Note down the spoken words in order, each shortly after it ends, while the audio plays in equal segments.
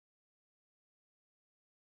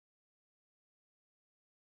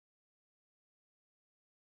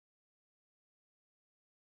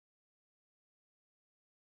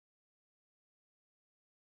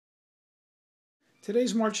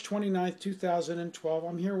Today's March 29th, 2012.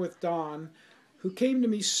 I'm here with Don, who came to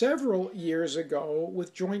me several years ago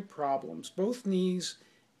with joint problems, both knees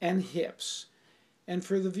and hips. And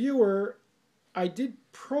for the viewer, I did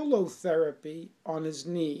prolotherapy on his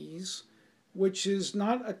knees, which is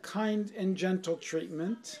not a kind and gentle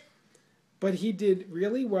treatment, but he did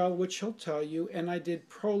really well, which he'll tell you, and I did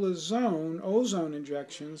prolozone, ozone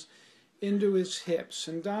injections, into his hips.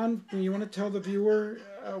 And Don, you want to tell the viewer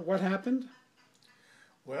what happened?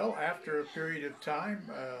 Well, after a period of time,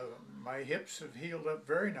 my hips have healed up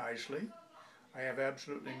very nicely. I have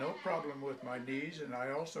absolutely no problem with my knees, and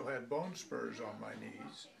I also had bone spurs on my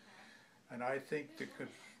knees. And I think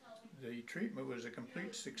the treatment was a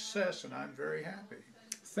complete success, and I'm very happy.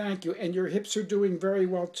 Thank you. And your hips are doing very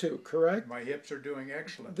well too, correct? My hips are doing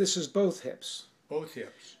excellent. This is both hips. Both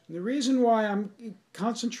hips. And the reason why I'm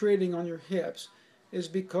concentrating on your hips is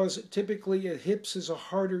because typically hips is a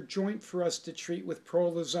harder joint for us to treat with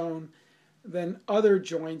prolozone than other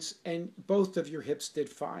joints, and both of your hips did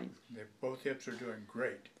fine. Both hips are doing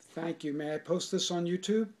great. Thank you. May I post this on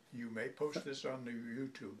YouTube? You may post this on the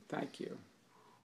YouTube. Thank you.